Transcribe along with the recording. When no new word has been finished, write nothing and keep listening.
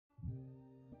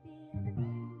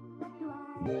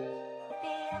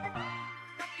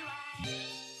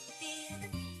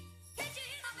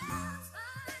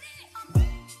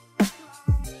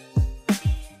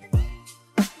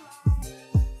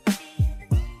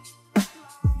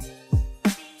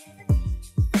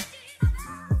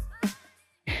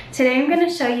Today I'm going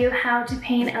to show you how to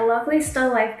paint a lovely still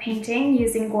life painting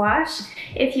using gouache.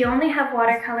 If you only have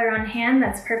watercolor on hand,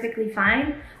 that's perfectly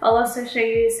fine. I'll also show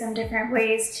you some different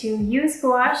ways to use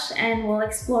gouache, and we'll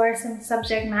explore some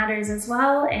subject matters as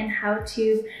well and how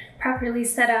to properly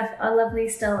set up a lovely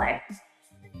still life.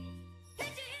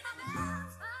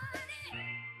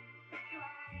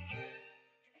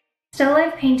 Still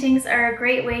life paintings are a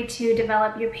great way to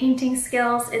develop your painting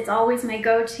skills. It's always my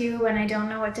go-to when I don't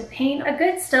know what to paint. A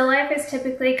good still life is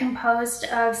typically composed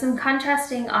of some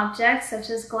contrasting objects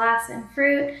such as glass and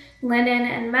fruit, linen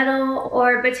and metal,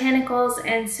 or botanicals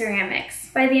and ceramics.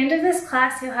 By the end of this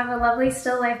class, you'll have a lovely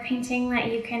still life painting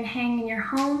that you can hang in your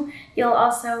home. You'll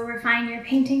also refine your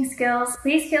painting skills.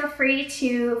 Please feel free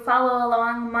to follow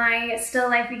along my still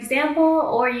life example,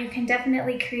 or you can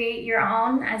definitely create your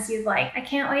own as you'd like. I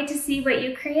can't wait to see what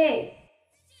you create.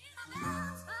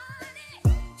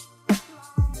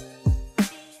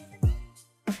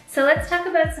 So let's talk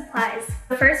about supplies.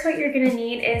 First, what you're gonna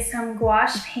need is some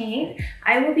gouache paint.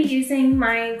 I will be using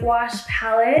my gouache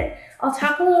palette. I'll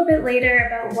talk a little bit later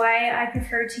about why I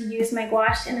prefer to use my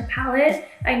gouache in a palette.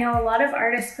 I know a lot of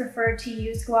artists prefer to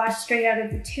use gouache straight out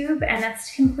of the tube, and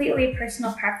that's completely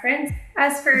personal preference.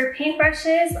 As for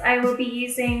paintbrushes, I will be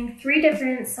using 3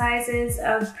 different sizes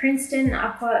of Princeton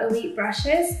Aqua Elite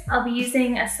brushes. I'll be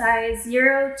using a size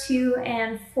 0, 2,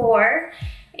 and 4.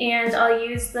 And I'll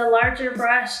use the larger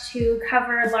brush to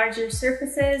cover larger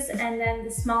surfaces and then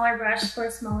the smaller brush for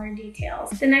smaller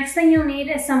details. The next thing you'll need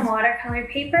is some watercolor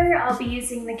paper. I'll be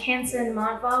using the Canson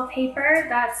Montval paper.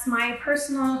 That's my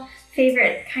personal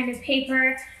favorite kind of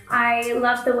paper. I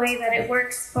love the way that it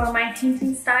works for my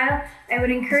painting style. I would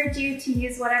encourage you to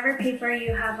use whatever paper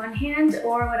you have on hand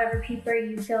or whatever paper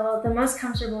you feel the most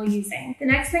comfortable using. The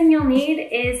next thing you'll need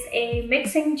is a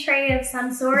mixing tray of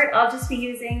some sort. I'll just be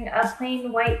using a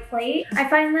plain white plate. I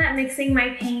find that mixing my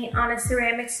paint on a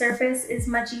ceramic surface is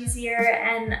much easier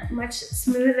and much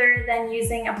smoother than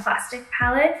using a plastic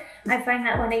palette. I find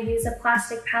that when I use a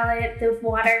plastic palette, the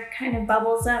water kind of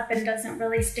bubbles up and doesn't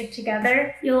really stick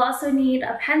together. You'll also need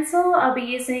a pencil. I'll be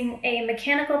using a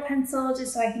mechanical pencil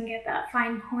just so I can get that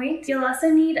fine point. You'll also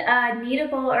need a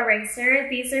kneadable eraser.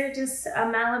 These are just a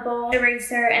malleable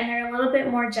eraser, and they're a little bit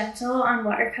more gentle on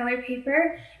watercolor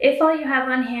paper. If all you have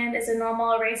on hand is a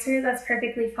normal eraser, that's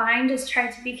perfectly fine. Just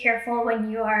try to be careful when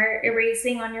you are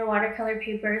erasing on your watercolor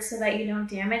paper so that you don't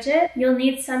damage it. You'll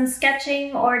need some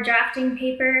sketching or drafting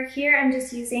paper. Here I'm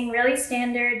just using really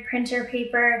standard printer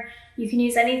paper. You can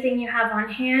use anything you have on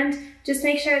hand. Just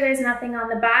make sure there's nothing on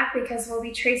the back because we'll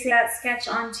be tracing that sketch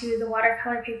onto the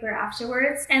watercolor paper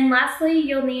afterwards. And lastly,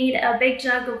 you'll need a big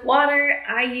jug of water.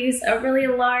 I use a really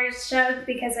large jug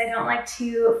because I don't like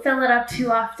to fill it up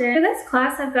too often. For this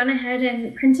class, I've gone ahead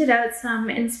and printed out some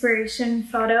inspiration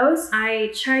photos.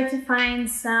 I tried to find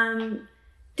some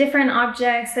different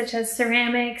objects such as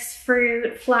ceramics,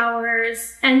 fruit,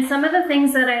 flowers, and some of the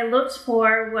things that I looked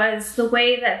for was the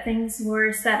way that things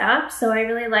were set up. So I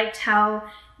really liked how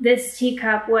this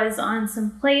teacup was on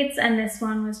some plates and this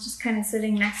one was just kind of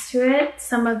sitting next to it.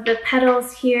 Some of the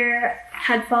petals here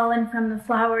had fallen from the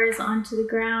flowers onto the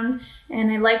ground,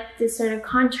 and I liked this sort of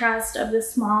contrast of the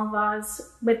small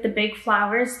vase with the big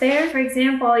flowers there. For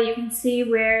example, you can see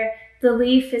where the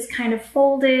leaf is kind of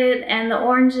folded and the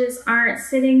oranges aren't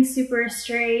sitting super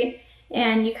straight,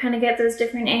 and you kind of get those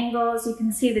different angles. You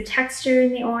can see the texture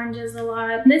in the oranges a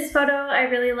lot. In this photo, I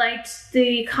really liked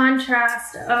the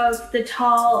contrast of the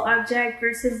tall object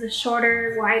versus the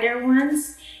shorter, wider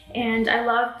ones. And I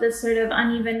love the sort of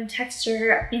uneven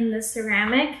texture in the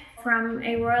ceramic from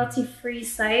a royalty-free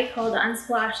site called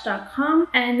unsplash.com.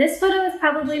 And this photo is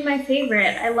probably my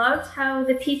favorite. I loved how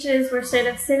the peaches were sort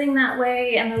of sitting that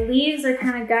way and the leaves are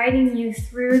kind of guiding you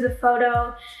through the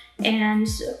photo and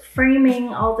framing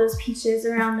all those peaches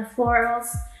around the florals.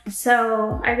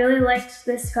 So I really liked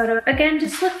this photo. Again,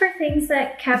 just look for things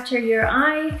that capture your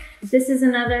eye. This is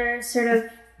another sort of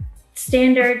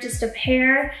standard, just a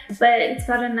pear, but it's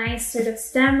got a nice sort of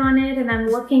stem on it, and I'm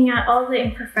looking at all the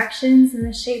imperfections in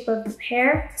the shape of the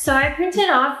pear. So I printed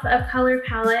off a color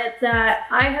palette that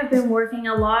I have been working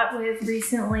a lot with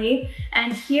recently,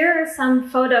 and here are some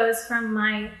photos from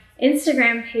my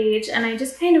Instagram page, and I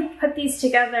just kind of put these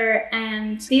together,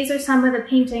 and these are some of the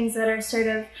paintings that are sort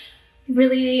of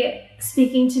really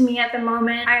speaking to me at the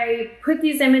moment. I put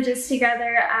these images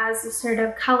together as a sort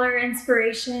of color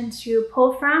inspiration to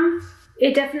pull from.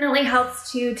 It definitely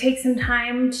helps to take some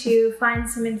time to find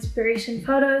some inspiration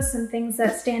photos, some things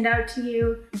that stand out to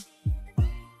you.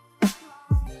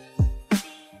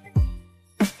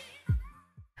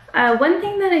 One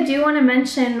thing that I do want to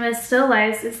mention with still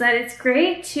lifes is that it's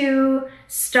great to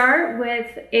start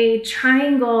with a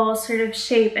triangle sort of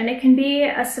shape, and it can be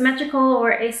a symmetrical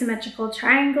or asymmetrical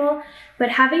triangle, but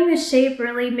having the shape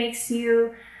really makes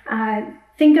you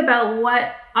think about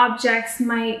what objects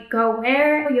might go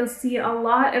where. You'll see a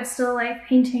lot of still life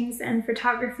paintings and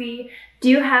photography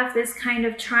do have this kind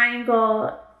of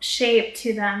triangle shape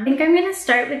to them. I think I'm going to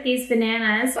start with these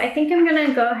bananas. I think I'm going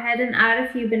to go ahead and add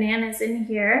a few bananas in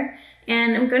here,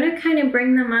 and I'm going to kind of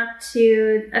bring them up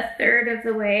to a third of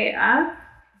the way up.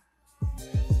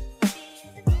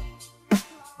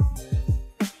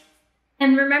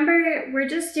 And remember, we're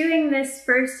just doing this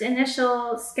first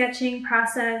initial sketching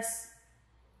process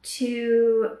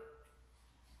to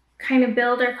kind of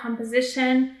build our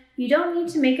composition. You don't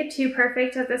need to make it too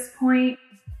perfect at this point.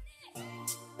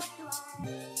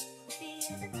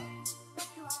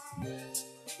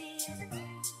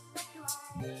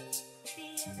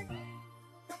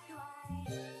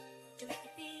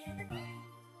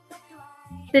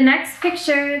 The next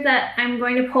picture that I'm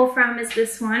going to pull from is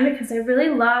this one, because I really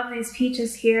love these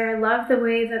peaches here. I love the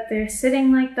way that they're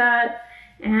sitting like that,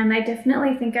 and I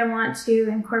definitely think I want to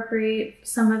incorporate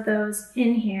some of those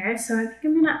in here. So I think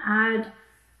I'm gonna add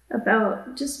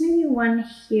about just maybe one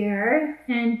here.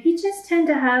 And peaches tend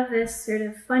to have this sort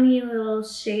of funny little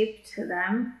shape to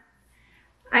them.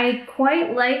 I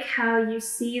quite like how you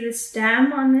see the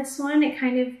stem on this one. It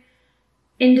kind of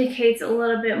indicates a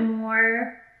little bit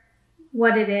more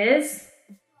what it is.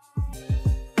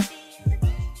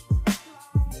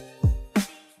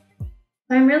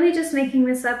 I'm really just making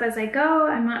this up as I go.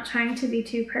 I'm not trying to be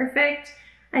too perfect.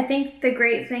 I think the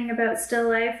great thing about still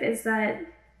life is that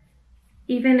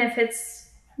even if it's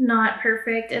not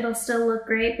perfect, it'll still look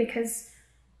great, because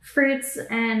fruits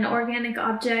and organic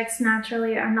objects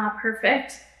naturally are not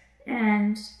perfect,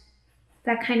 and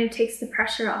that kind of takes the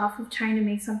pressure off of trying to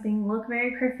make something look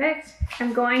very perfect.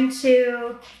 I'm going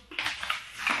to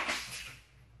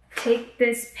take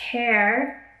this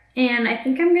pear, and I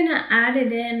think I'm gonna add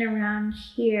it in around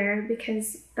here,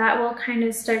 because that will kind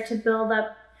of start to build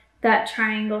up that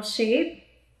triangle shape.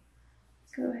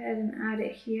 Let's go ahead and add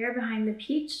it here behind the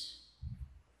peach.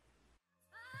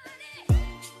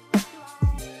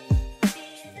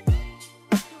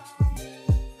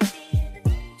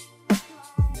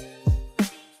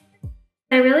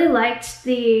 I really liked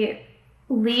the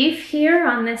leaf here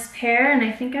on this pear, and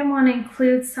I think I want to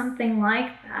include something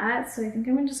like that. So I think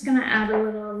I'm just going to add a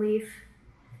little leaf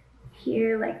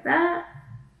here like that.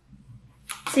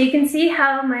 So you can see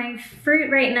how my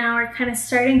fruit right now are kind of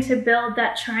starting to build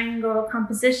that triangle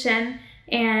composition,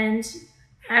 and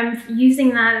I'm using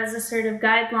that as a sort of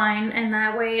guideline, and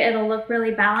that way it'll look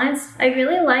really balanced. I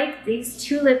really like these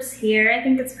tulips here. I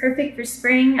think it's perfect for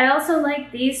spring. I also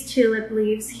like these tulip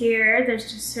leaves here.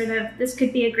 There's just sort of, this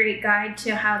could be a great guide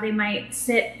to how they might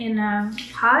sit in a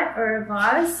pot or a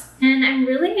vase. And I'm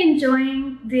really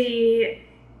enjoying the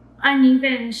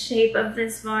uneven shape of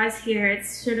this vase here. It's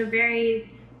sort of very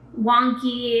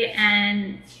wonky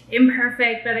and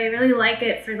imperfect, but I really like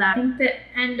it for that. I think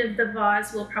the end of the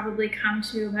vase will probably come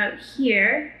to about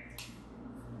here,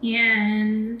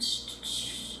 and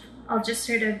I'll just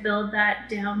sort of build that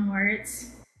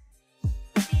downwards.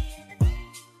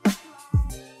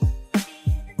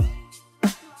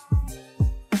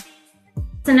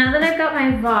 So now that I've got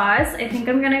my vase, I think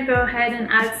I'm gonna go ahead and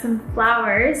add some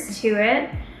flowers to it.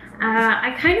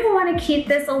 I kind of want to keep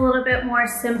this a little bit more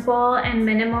simple and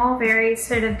minimal, very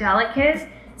sort of delicate.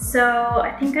 So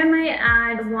I think I might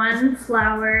add one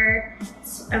flower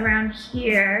around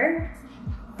here.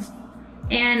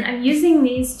 And I'm using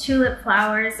these tulip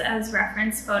flowers as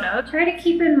reference photo. Try to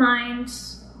keep in mind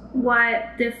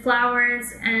what the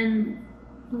flowers and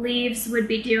leaves would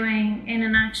be doing in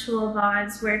an actual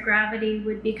vase, where gravity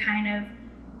would be kind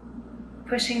of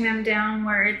pushing them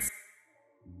downwards.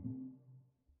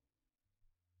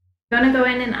 I'm gonna go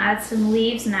in and add some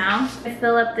leaves now. I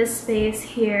fill up this space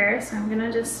here, so I'm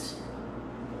gonna just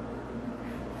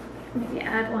maybe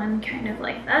add one kind of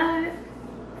like that.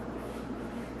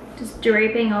 Just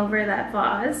draping over that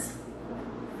vase.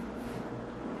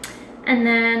 And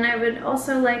then I would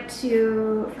also like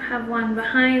to have one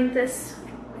behind this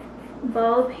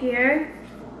bulb here,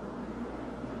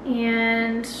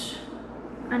 and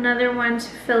another one to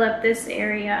fill up this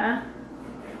area,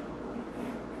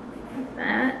 like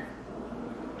that.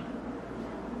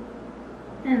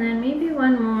 And then maybe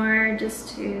one more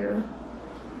just to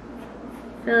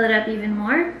fill it up even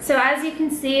more. So as you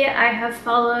can see, I have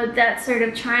followed that sort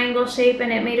of triangle shape,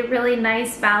 and it made a really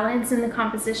nice balance in the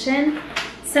composition.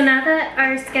 So now that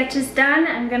our sketch is done,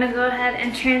 I'm gonna go ahead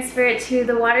and transfer it to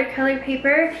the watercolor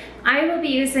paper. I will be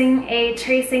using a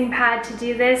tracing pad to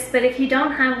do this, but if you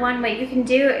don't have one, what you can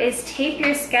do is tape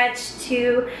your sketch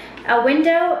to a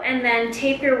window and then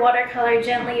tape your watercolor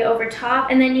gently over top,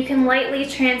 and then you can lightly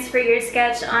transfer your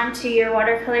sketch onto your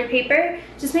watercolor paper.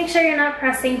 Just make sure you're not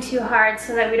pressing too hard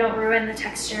so that we don't ruin the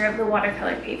texture of the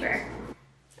watercolor paper.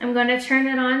 I'm going to turn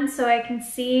it on so I can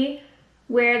see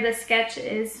where the sketch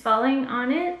is falling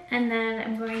on it, and then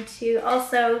I'm going to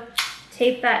also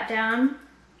tape that down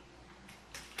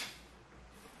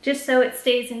just so it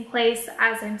stays in place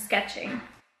as I'm sketching.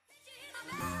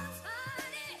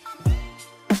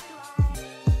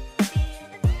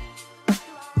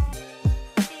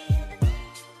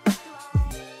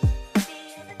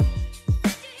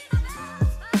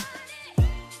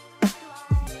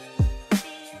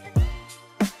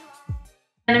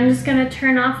 And I'm just gonna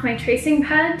turn off my tracing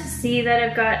pad to see that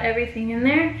I've got everything in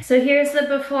there. So here's the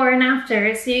before and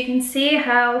after. So you can see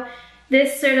how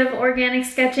this sort of organic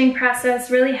sketching process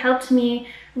really helped me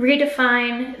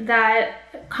redefine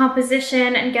that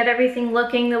composition and get everything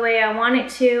looking the way I want it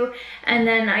to. And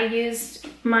then I used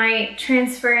my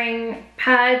transferring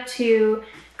pad to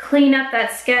clean up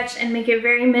that sketch and make it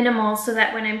very minimal so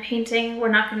that when I'm painting, we're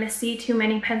not gonna see too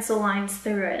many pencil lines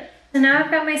through it. So now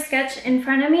I've got my sketch in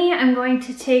front of me. I'm going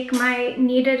to take my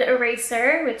kneaded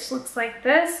eraser, which looks like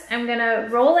this. I'm gonna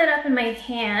roll it up in my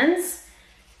hands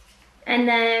and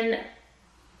then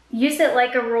use it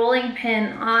like a rolling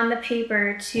pin on the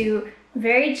paper to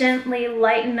very gently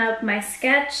lighten up my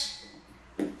sketch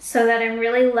so that I'm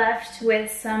really left with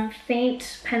some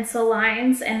faint pencil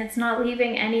lines and it's not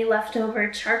leaving any leftover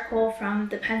charcoal from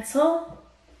the pencil.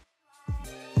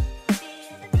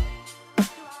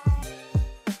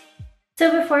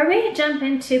 So before we jump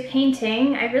into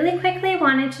painting, I really quickly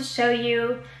wanted to show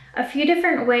you a few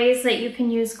different ways that you can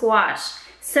use gouache.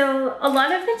 So a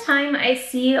lot of the time I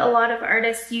see a lot of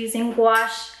artists using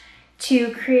gouache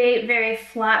to create very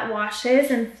flat washes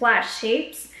and flat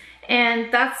shapes,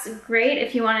 and that's great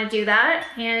if you want to do that.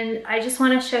 And I just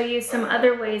want to show you some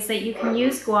other ways that you can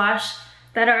use gouache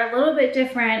that are a little bit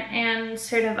different and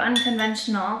sort of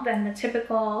unconventional than the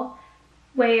typical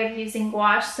way of using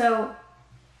gouache. So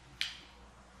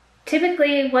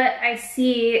typically what I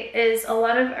see is a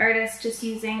lot of artists just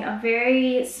using a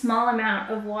very small amount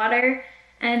of water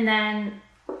and then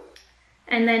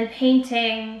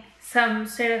painting some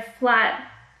sort of flat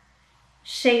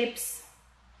shapes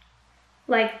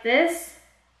like this.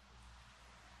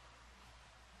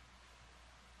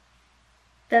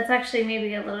 That's actually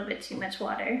maybe a little bit too much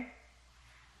water.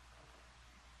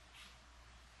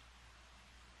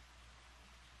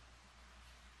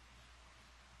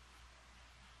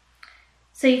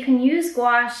 So you can use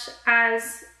gouache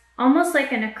as almost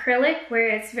like an acrylic where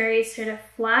it's very sort of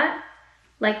flat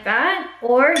like that,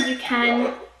 or you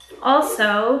can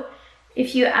also,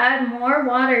 if you add more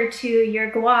water to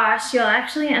your gouache, you'll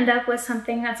actually end up with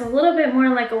something that's a little bit more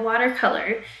like a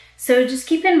watercolor. So just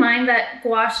keep in mind that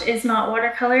gouache is not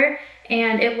watercolor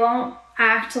and it won't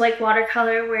act like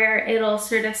watercolor where it'll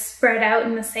sort of spread out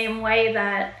in the same way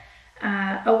that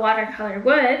a watercolor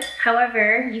would.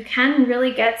 However, you can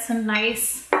really get some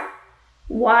nice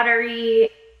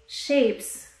watery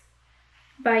shapes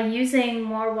by using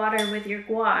more water with your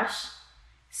gouache.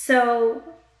 So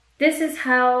this is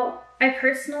how I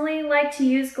personally like to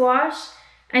use gouache,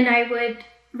 and I would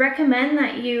recommend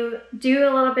that you do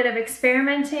a little bit of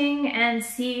experimenting and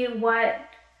see what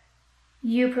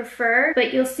you prefer.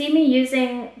 But you'll see me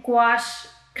using gouache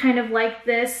kind of like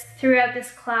this throughout this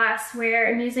class, where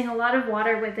I'm using a lot of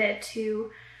water with it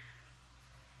to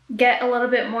get a little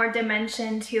bit more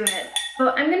dimension to it. So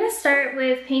I'm going to start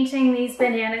with painting these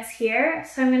bananas here.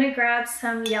 So I'm going to grab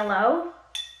some yellow,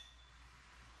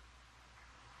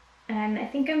 and I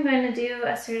think I'm going to do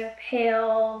a sort of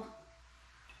pale,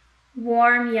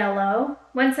 warm yellow.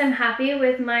 Once I'm happy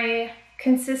with my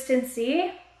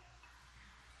consistency,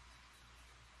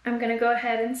 I'm going to go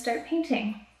ahead and start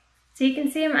painting. So you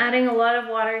can see I'm adding a lot of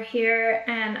water here,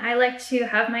 and I like to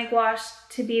have my gouache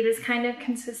to be this kind of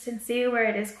consistency where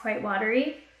it is quite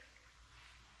watery.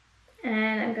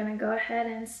 And I'm going to go ahead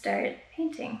and start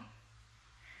painting.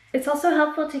 It's also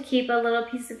helpful to keep a little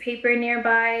piece of paper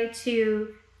nearby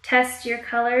to test your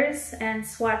colors and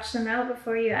swatch them out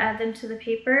before you add them to the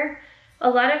paper. A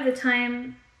lot of the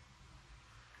time,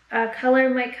 a color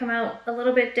might come out a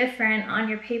little bit different on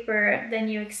your paper than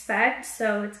you expect,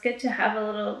 so it's good to have a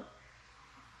little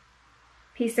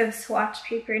piece of swatch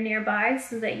paper nearby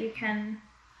so that you can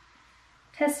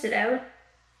test it out.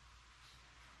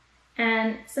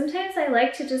 And sometimes I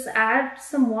like to just add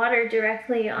some water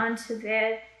directly onto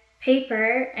the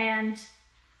paper and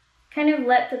kind of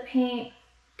let the paint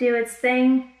do its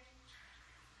thing.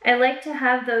 I like to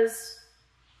have those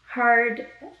hard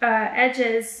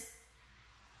edges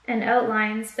and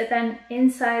outlines, but then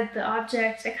inside the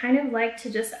object, I kind of like to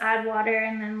just add water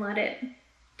and then let it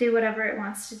do whatever it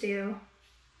wants to do.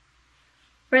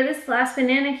 For this last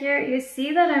banana here, you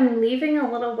see that I'm leaving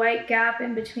a little white gap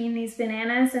in between these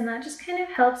bananas, and that just kind of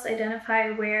helps identify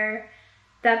where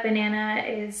that banana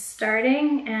is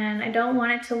starting. And I don't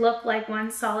want it to look like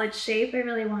one solid shape. I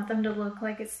really want them to look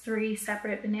like it's 3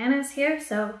 separate bananas here,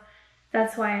 so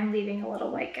that's why I'm leaving a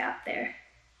little white gap there.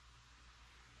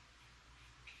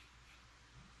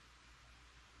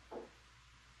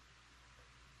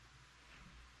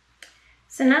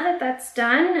 So now that that's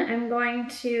done, I'm going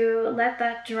to let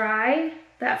that dry,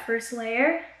 that first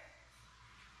layer.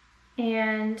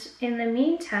 And in the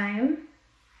meantime,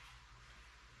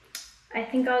 I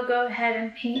think I'll go ahead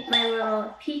and paint my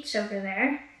little peach over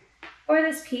there. For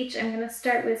this peach, I'm gonna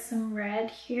start with some red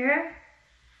here.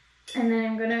 And then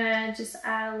I'm gonna just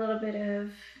add a little bit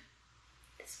of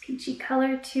this peachy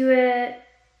color to it.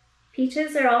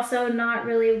 Peaches are also not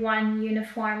really one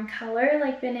uniform color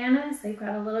like bananas. They've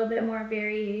got a little bit more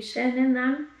variation in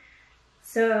them.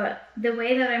 So the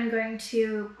way that I'm going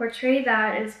to portray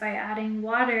that is by adding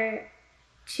water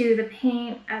to the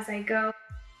paint as I go.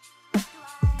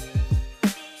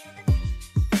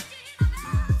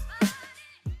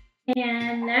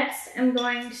 And next I'm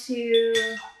going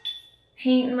to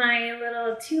paint my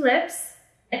little tulips.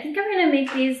 I think I'm gonna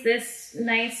make these this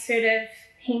nice sort of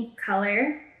pink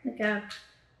color, like a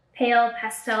pale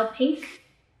pastel pink.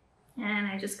 And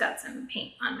I just got some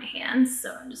paint on my hands,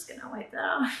 so I'm just gonna wipe that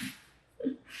off.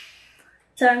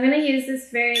 So I'm gonna use this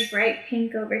very bright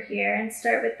pink over here and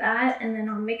start with that, and then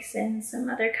I'll mix in some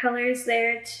other colors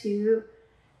there to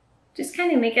just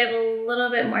kind of make it a little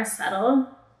bit more subtle.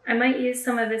 I might use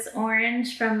some of this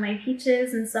orange from my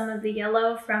peaches and some of the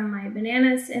yellow from my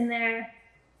bananas in there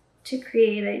to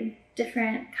create a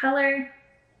different color.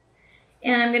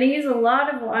 And I'm going to use a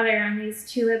lot of water on these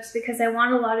tulips because I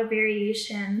want a lot of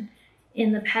variation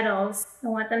in the petals. I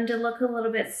want them to look a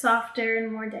little bit softer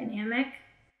and more dynamic.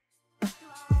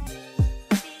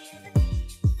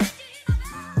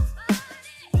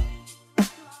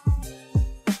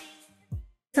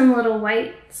 Some little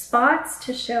white spots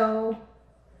to show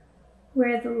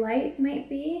where the light might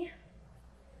be.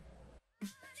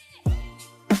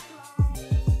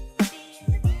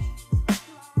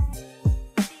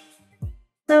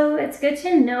 So it's good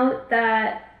to note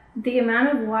that the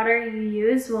amount of water you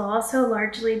use will also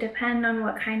largely depend on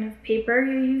what kind of paper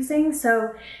you're using.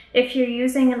 So if you're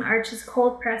using an Arches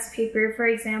cold press paper, for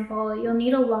example, you'll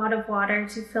need a lot of water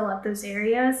to fill up those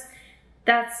areas.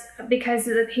 That's because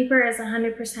the paper is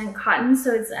 100% cotton,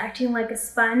 so it's acting like a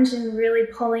sponge and really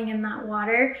pulling in that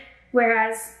water.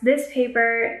 Whereas this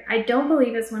paper, I don't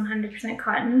believe is 100%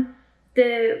 cotton.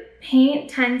 The paint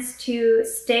tends to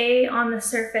stay on the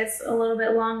surface a little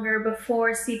bit longer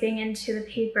before seeping into the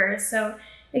paper. So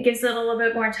it gives it a little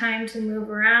bit more time to move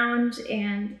around,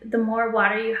 and the more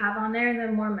water you have on there,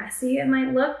 the more messy it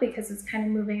might look because it's kind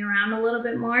of moving around a little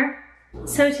bit more.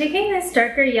 So taking this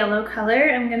darker yellow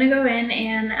color, I'm gonna go in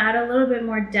and add a little bit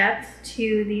more depth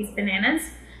to these bananas.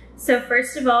 So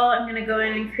first of all, I'm gonna go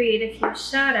in and create a few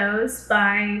shadows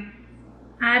by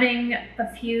adding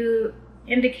a few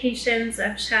indications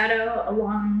of shadow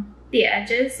along the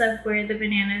edges of where the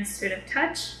bananas sort of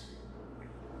touch.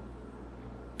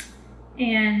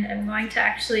 And I'm going to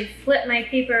actually flip my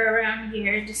paper around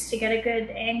here just to get a good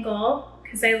angle,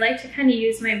 because I like to kind of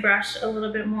use my brush a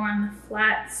little bit more on the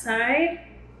flat side.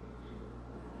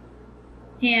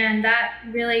 And that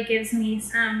really gives me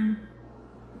some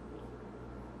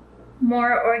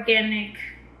more organic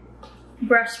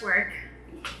brushwork.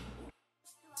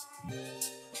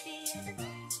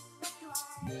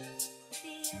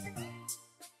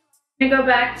 I'm gonna go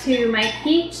back to my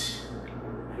peach,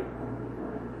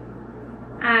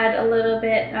 add a little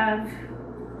bit of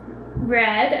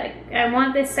red. I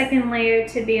want this second layer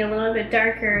to be a little bit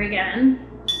darker again.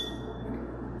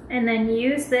 And then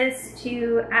use this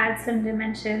to add some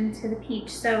dimension to the peach.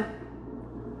 So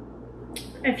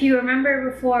if you remember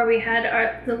before, we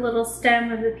had the little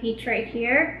stem of the peach right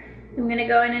here. I'm gonna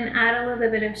go in and add a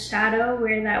little bit of shadow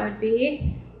where that would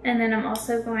be. And then I'm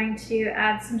also going to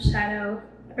add some shadow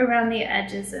around the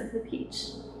edges of the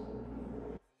peach.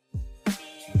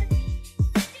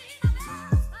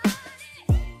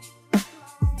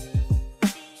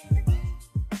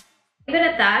 Leave it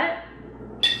at that.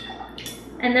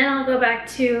 And then I'll go back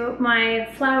to my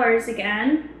flowers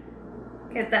again.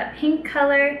 Get that pink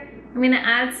color. I'm gonna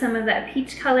add some of that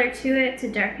peach color to it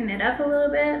to darken it up a little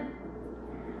bit.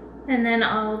 And then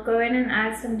I'll go in and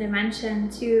add some dimension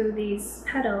to these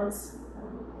petals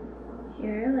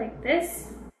here, like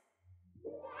this.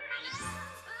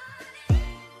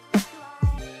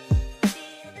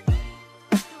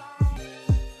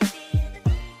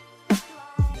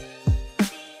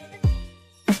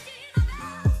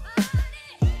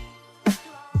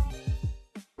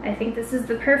 I think this is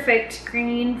the perfect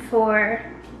green for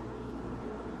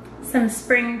some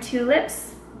spring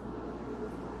tulips.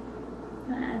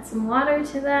 Add some water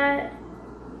to that.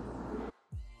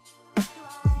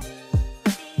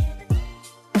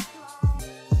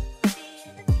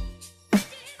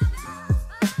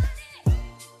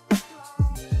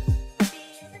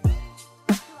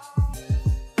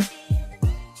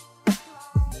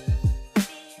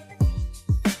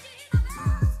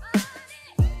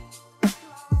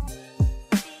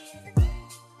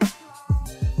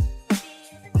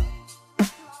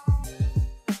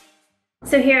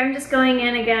 So here I'm just going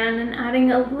in again and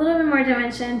adding a little bit more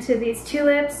dimension to these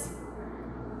tulips,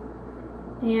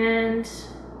 and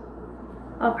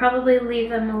I'll probably leave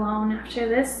them alone after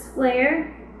this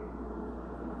layer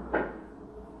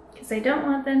because I don't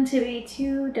want them to be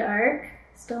too dark.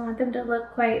 Still want them to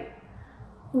look quite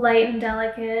light and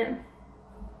delicate.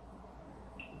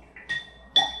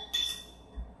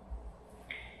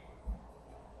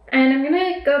 And I'm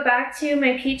gonna go back to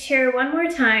my peach here one more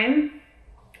time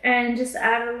and just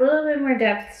add a little bit more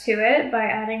depth to it by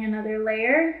adding another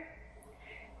layer.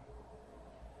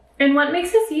 And what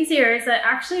makes this easier is that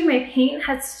actually my paint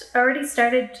has already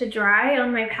started to dry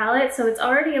on my palette, so it's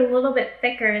already a little bit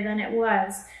thicker than it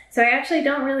was. So I actually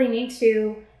don't really need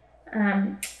to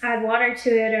add water to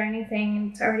it or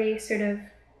anything. It's already sort of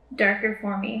darker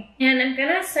for me. And I'm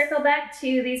gonna circle back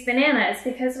to these bananas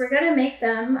because we're gonna make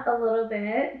them a little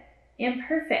bit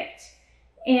imperfect.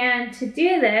 And to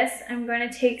do this, I'm going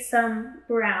to take some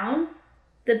brown.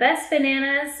 The best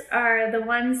bananas are the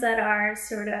ones that are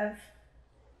sort of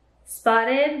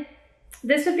spotted.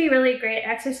 This would be really great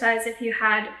exercise if you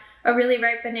had a really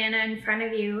ripe banana in front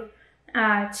of you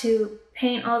to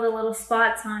paint all the little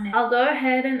spots on it. I'll go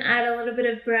ahead and add a little bit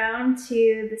of brown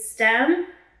to the stem,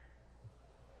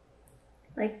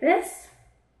 like this.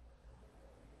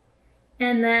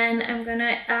 And then I'm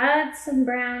gonna add some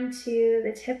brown to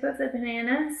the tip of the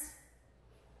bananas.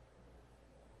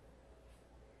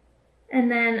 And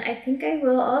then I think I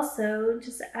will also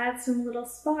just add some little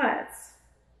spots.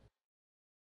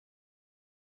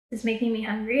 It's making me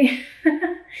hungry.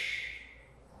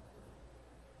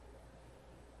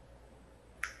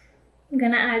 I'm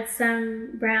gonna add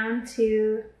some brown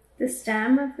to the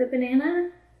stem of the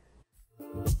banana.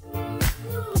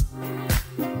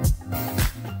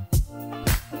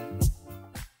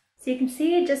 So you can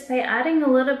see just by adding a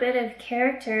little bit of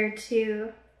character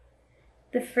to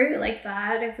the fruit like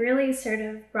that, I've really sort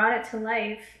of brought it to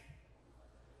life.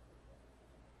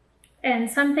 And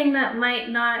something that might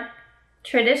not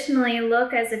traditionally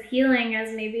look as appealing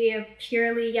as maybe a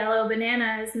purely yellow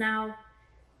banana is now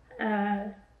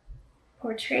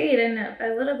portrayed in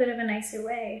a little bit of a nicer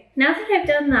way. Now that I've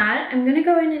done that, I'm gonna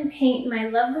go in and paint my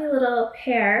lovely little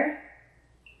pear.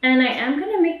 And I am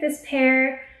gonna make this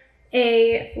pear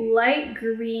a light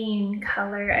green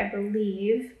color, I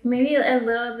believe. Maybe a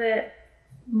little bit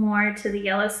more to the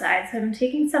yellow side. So I'm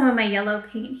taking some of my yellow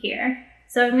paint here.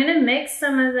 So I'm gonna mix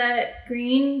some of that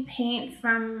green paint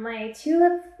from my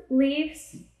tulip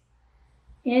leaves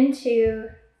into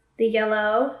the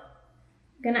yellow.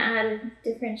 I'm gonna add a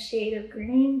different shade of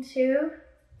green too.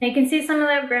 And you can see some of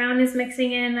that brown is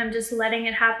mixing in. I'm just letting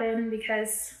it happen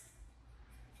because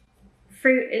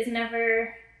fruit is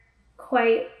never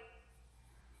quite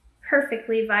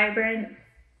perfectly vibrant.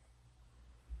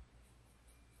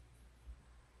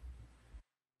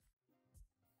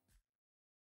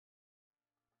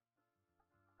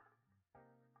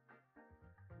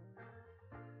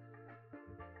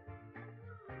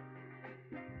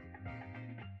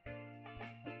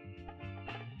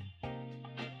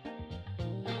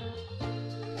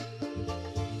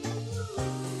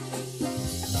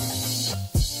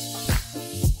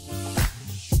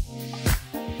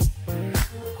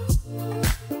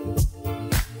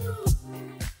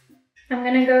 I'm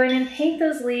gonna go in and paint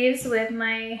those leaves with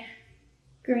my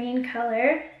green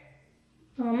color.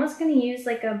 I'm almost gonna use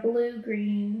like a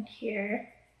blue-green here.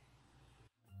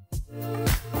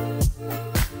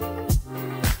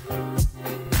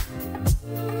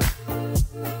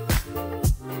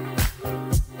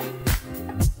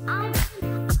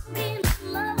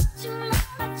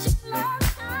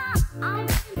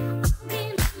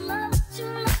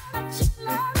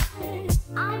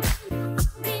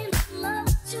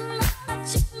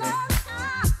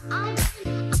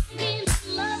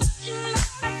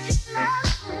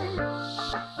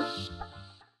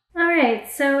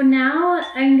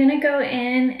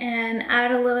 then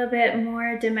add a little bit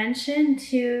more dimension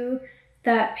to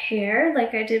that pear,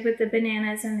 like I did with the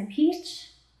bananas and the peach.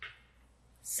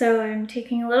 So I'm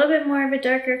taking a little bit more of a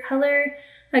darker color.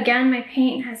 Again, my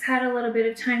paint has had a little bit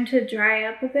of time to dry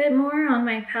up a bit more on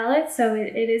my palette, so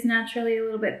it is naturally a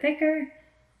little bit thicker.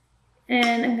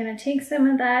 And I'm gonna take some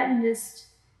of that and just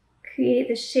create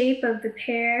the shape of the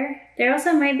pear. There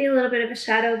also might be a little bit of a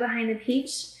shadow behind the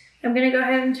peach. I'm gonna go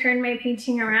ahead and turn my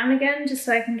painting around again just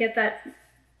so I can get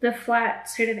the flat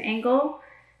sort of angle.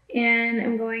 And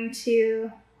I'm going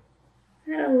to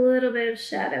add a little bit of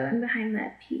shadow in behind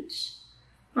that peach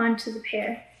onto the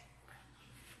pear.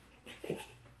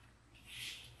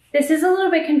 This is a little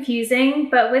bit confusing,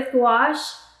 but with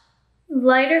gouache,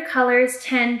 lighter colors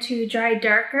tend to dry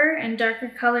darker and darker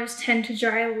colors tend to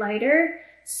dry lighter.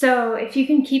 So if you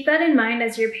can keep that in mind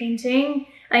as you're painting,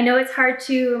 I know it's hard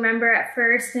to remember at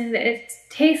first and it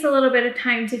takes a little bit of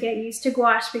time to get used to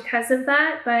gouache because of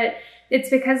that, but it's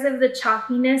because of the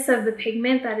chalkiness of the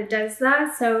pigment that it does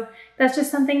that. So that's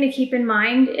just something to keep in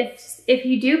mind. If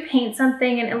you do paint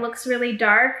something and it looks really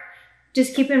dark,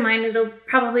 just keep in mind it'll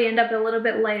probably end up a little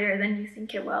bit lighter than you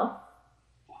think it will.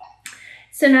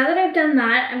 So now that I've done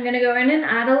that, I'm gonna go in and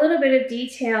add a little bit of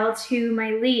detail to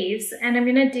my leaves. And I'm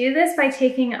gonna do this by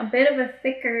taking a bit of a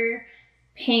thicker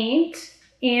paint,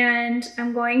 and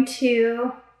I'm going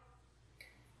to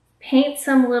paint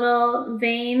some little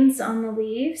veins on the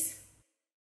leaves.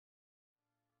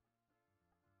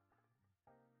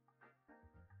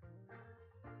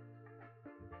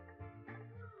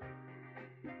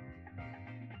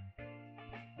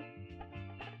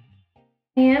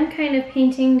 I am kind of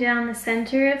painting down the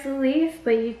center of the leaf,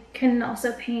 but you can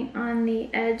also paint on the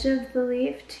edge of the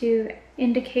leaf to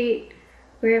indicate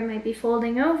where it might be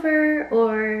folding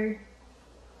over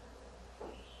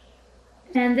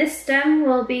and this stem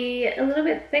will be a little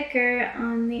bit thicker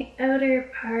on the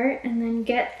outer part and then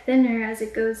get thinner as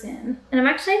it goes in. And I'm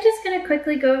actually just going to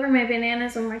quickly go over my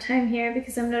bananas one more time here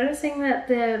because I'm noticing that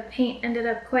the paint ended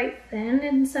up quite thin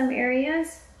in some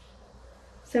areas.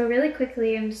 So really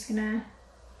quickly I'm just going to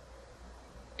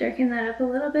darken that up a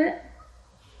little bit.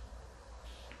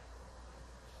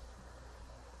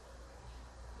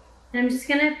 And I'm just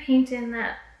going to paint in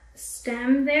that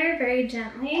stem there very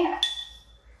gently.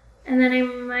 And then I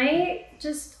might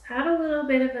just add a little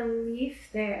bit of a leaf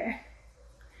there.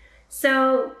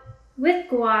 So with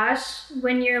gouache,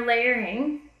 when you're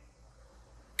layering,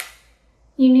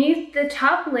 you need the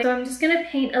top layer. So I'm just going to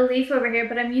paint a leaf over here,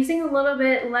 but I'm using a little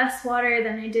bit less water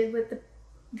than I did with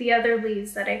the other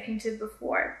leaves that I painted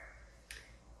before.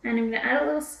 And I'm going to add a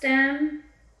little stem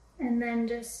and then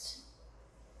just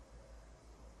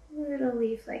a little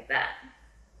leaf like that.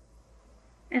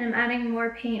 And I'm adding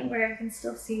more paint where I can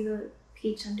still see the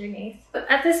peach underneath. But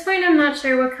at this point, I'm not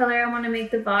sure what color I want to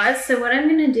make the vase. So what I'm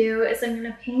going to do is I'm going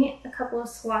to paint a couple of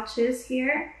swatches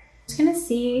here. I'm just going to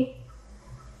see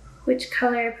which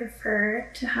color I prefer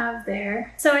to have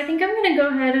there. So I think I'm going to go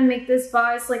ahead and make this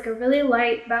vase like a really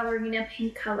light ballerina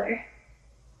pink color.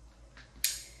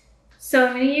 So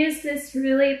I'm going to use this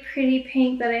really pretty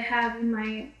pink that I have in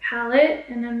my palette,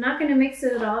 and I'm not going to mix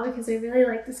it at all because I really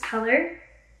like this color.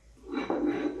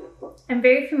 I'm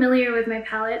very familiar with my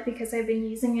palette because I've been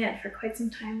using it for quite some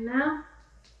time now,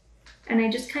 and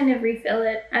I just kind of refill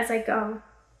it as I go.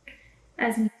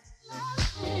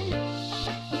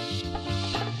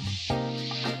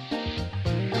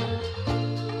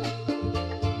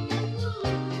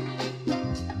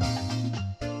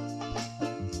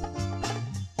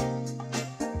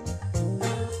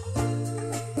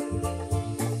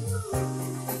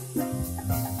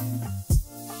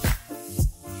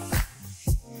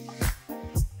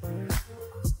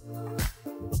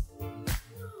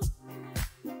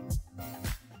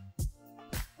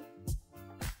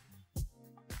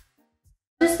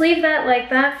 Just leave that like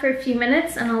that for a few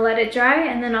minutes and I'll let it dry,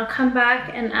 and then I'll come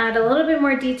back and add a little bit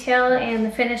more detail and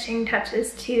the finishing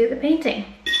touches to the painting.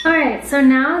 Alright, so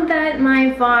now that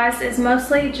my vase is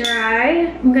mostly dry,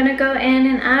 I'm going to go in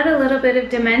and add a little bit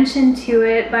of dimension to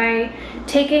it by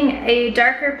taking a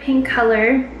darker pink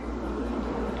color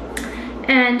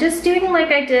and just doing like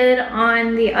I did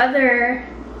on the other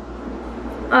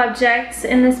objects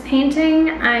in this painting.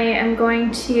 I am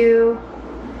going to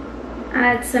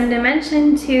add some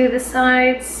dimension to the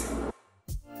sides.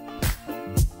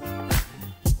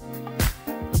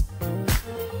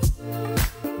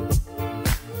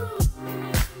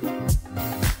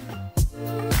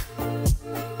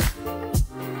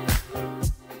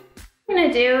 What I'm going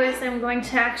to do is I'm going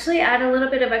to actually add a little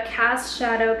bit of a cast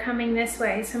shadow coming this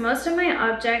way. So most of my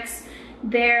objects,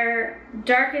 their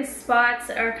darkest spots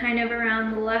are kind of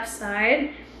around the left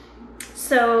side.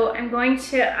 So I'm going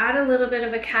to add a little bit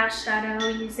of a cast shadow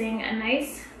using a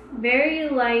nice, very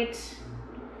light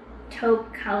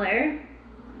taupe color.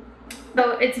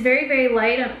 So it's very, very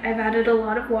light. I've added a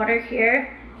lot of water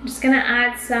here. I'm just gonna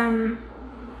add some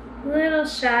little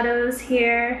shadows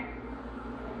here.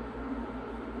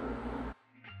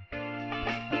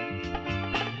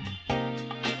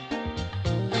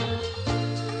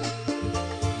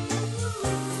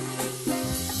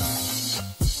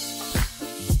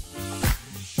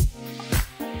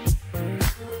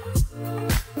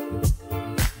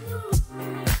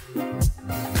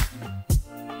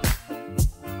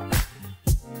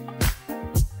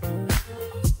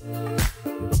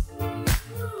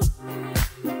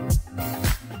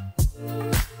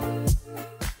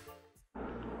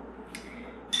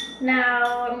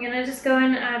 Now I'm gonna just go in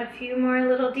and add a few more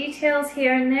little details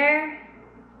here and there,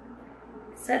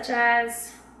 such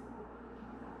as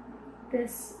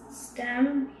this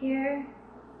stem here,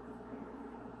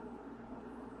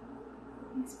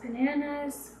 these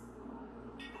bananas.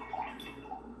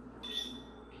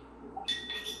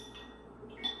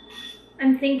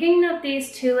 I'm thinking that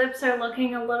these tulips are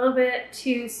looking a little bit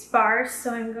too sparse,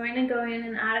 so I'm going to go in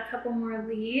and add a couple more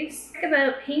leaves. The thing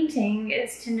about painting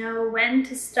is to know when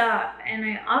to stop, and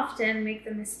I often make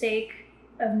the mistake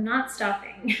of not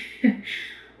stopping.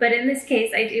 But in this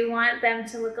case, I do want them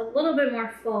to look a little bit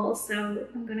more full, so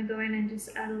I'm going to go in and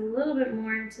just add a little bit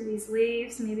more to these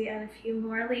leaves, maybe add a few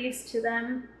more leaves to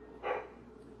them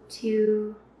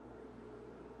to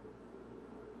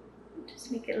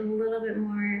just make it a little bit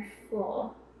more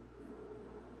full,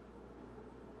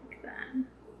 like that.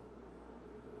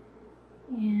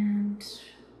 And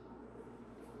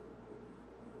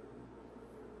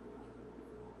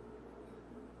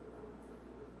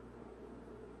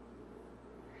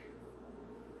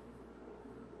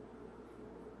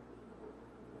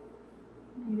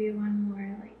maybe one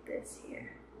more like this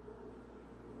here.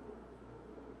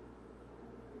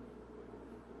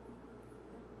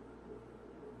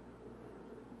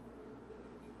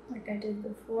 Like I did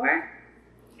before.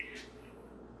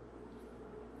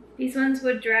 These ones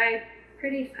would dry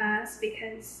pretty fast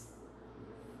because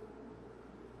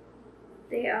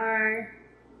they are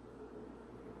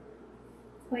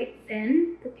quite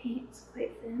thin. The paint's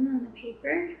quite thin on the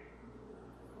paper.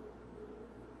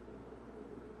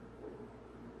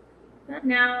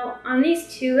 Now on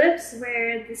these tulips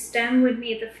where the stem would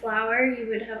meet the flower, you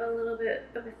would have a little bit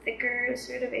of a thicker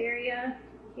sort of area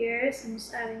here, so I'm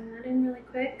just adding that in really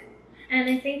quick. And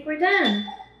I think we're done.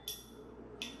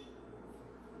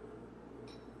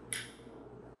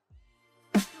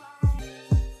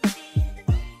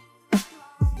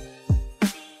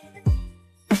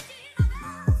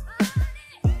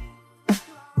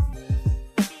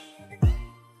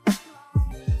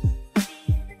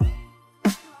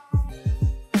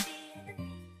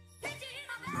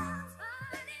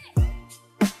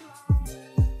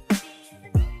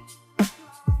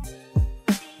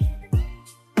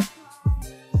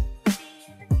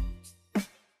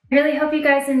 I really hope you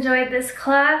guys enjoyed this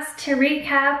class. To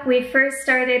recap, we first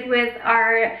started with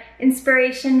our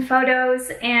inspiration photos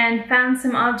and found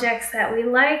some objects that we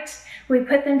liked. We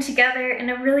put them together in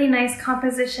a really nice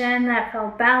composition that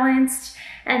felt balanced,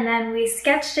 and then we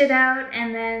sketched it out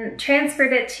and then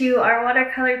transferred it to our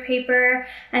watercolor paper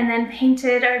and then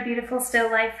painted our beautiful still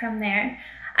life from there.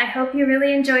 I hope you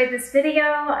really enjoyed this video.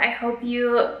 I hope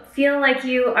you feel like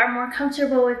you are more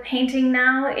comfortable with painting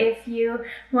now if you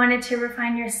wanted to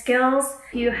refine your skills.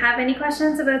 If you have any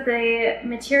questions about the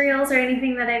materials or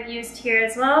anything that I've used here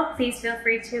as well, please feel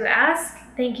free to ask.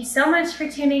 Thank you so much for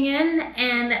tuning in,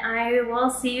 and I will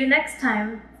see you next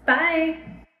time.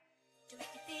 Bye!